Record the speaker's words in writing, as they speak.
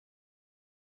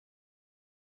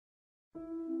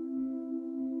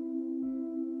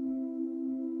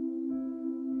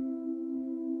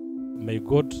may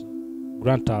God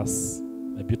grant us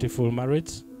a beautiful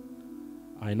marriage.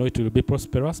 I know it will be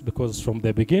prosperous because from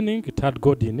the beginning it had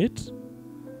God in it,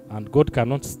 and God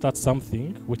cannot start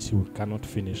something which He cannot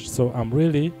finish. So I'm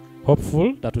really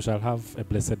hopeful that we shall have a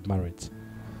blessed marriage.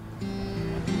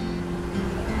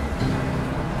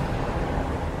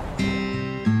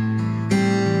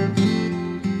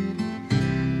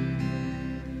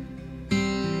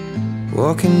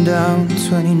 Walking down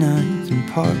 29th and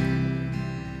Park,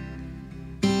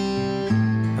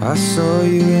 I saw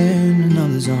you in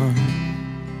another's arms.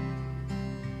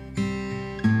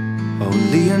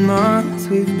 Only a month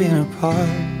we've been apart.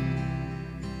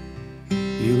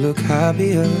 You look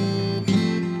happier.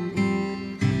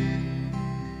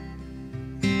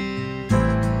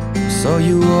 Saw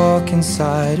you walk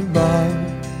inside a bar.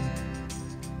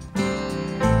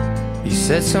 You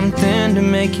said something to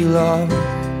make you laugh.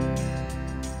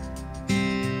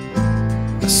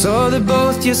 I saw that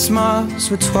both your smiles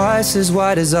were twice as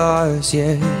wide as ours.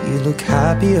 Yeah, you look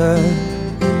happier,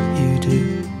 you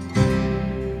do.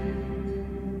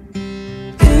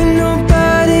 Ain't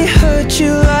nobody hurt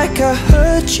you like I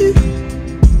hurt you.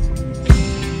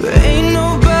 Ain't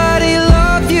nobody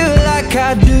love you like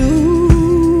I do.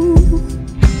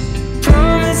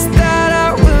 Promise that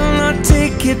I will not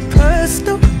take it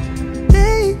personal,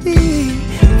 baby,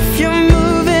 if you're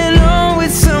moving on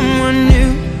with someone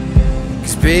new.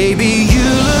 Baby, you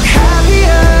look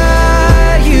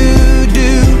happier, you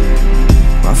do.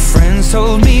 My friends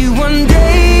told me one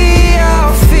day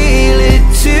I'll feel it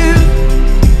too,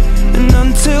 and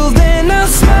until then I'll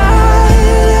smile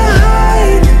to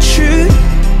hide the truth,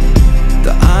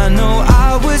 that I know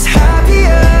I was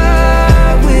happier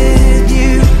with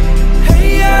you.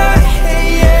 Hey yeah,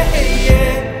 hey yeah, hey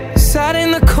yeah. Sat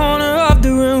in the corner of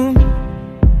the room.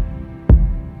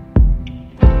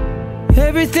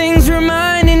 Everything's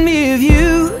reminding me of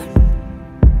you.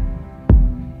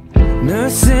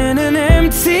 Nursing an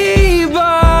empty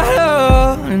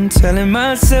bottle and telling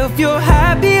myself you're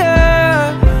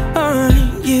happier,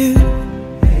 aren't you?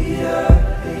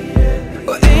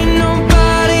 Well, ain't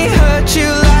nobody hurt you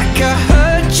like I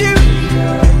hurt you,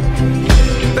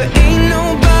 but ain't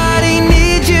nobody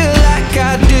need you like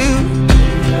I do.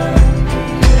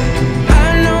 I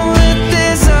know that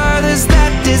there's others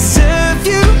that deserve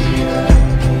you,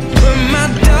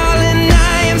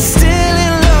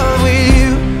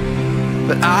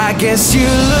 but I guess you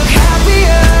look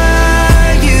happier,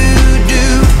 you do.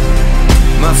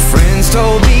 My friends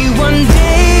told me one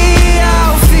day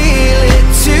I'll feel it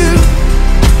too.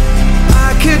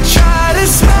 I could try to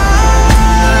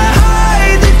smile and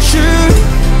hide the truth,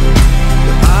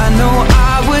 but I know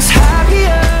I was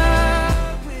happier.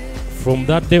 From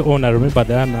that day on, I remember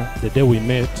Diana, the day we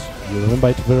met. You remember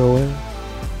it very well.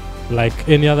 Like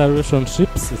any other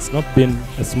relationships, it's not been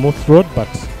a smooth road, but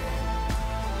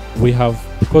we have,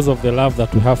 because of the love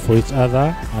that we have for each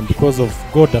other and because of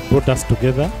God that brought us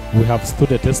together, we have stood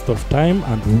the test of time,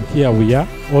 and here we are.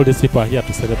 All these people are here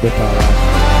to celebrate our love.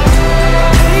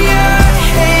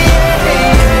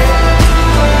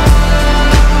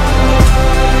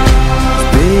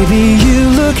 Baby, you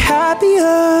look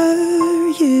happier,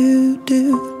 you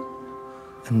do.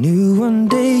 I knew one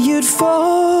day you'd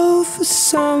fall for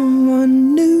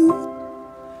someone new,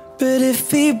 but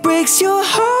if he breaks your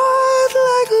heart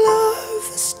like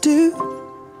lovers do,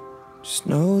 just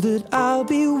know that I'll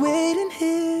be waiting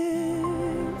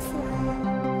here for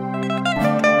you.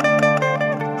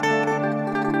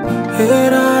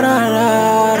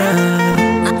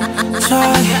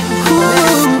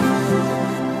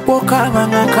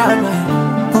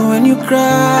 When you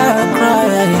cry,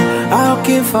 cry, I'll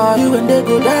keep for you and they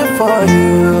go die for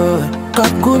you.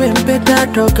 Kakube mpeta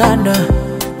tokana,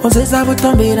 onseza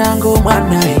butambira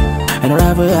ngomwana,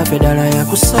 enolava yafedala ya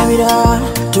kusabira,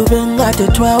 tubenga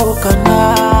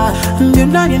tetwaukana,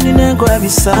 mbyonanye ninengo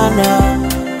ebisana.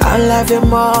 I love you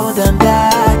more than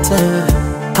that.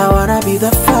 I wanna be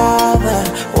the father,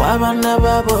 wabana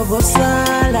babo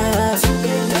bosala.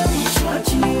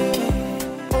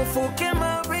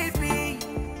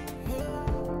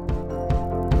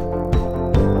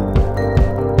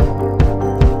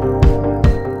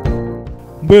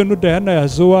 Mbwenu Diana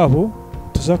yazowaho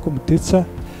tuzakumutetsa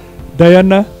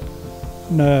Diana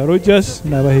na Rogers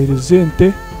na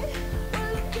baherezente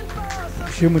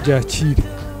shemu jakiri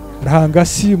rahanga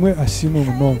simwe asimwe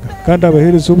munonga kandi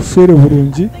abahereza ubufere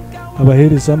burungi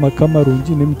abahereza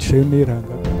makamarungi n'imigisha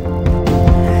y'neranga.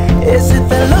 Is it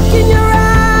the look in your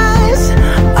eyes,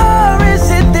 or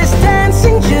is it this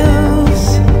dancing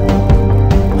juice?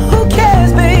 Who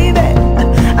cares, baby?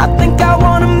 I think I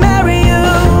wanna marry you.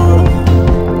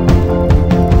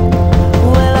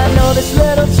 Well, I know this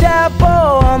little chap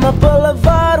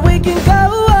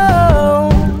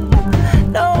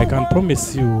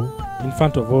promise you, in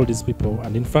front of all these people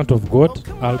and in front of God,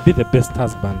 I'll be the best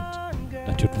husband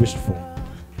that you'd wish for.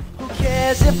 Who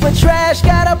cares if we're trash?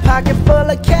 Got a pocket full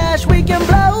of cash we can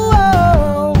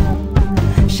blow.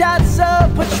 Shots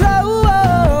of patrol.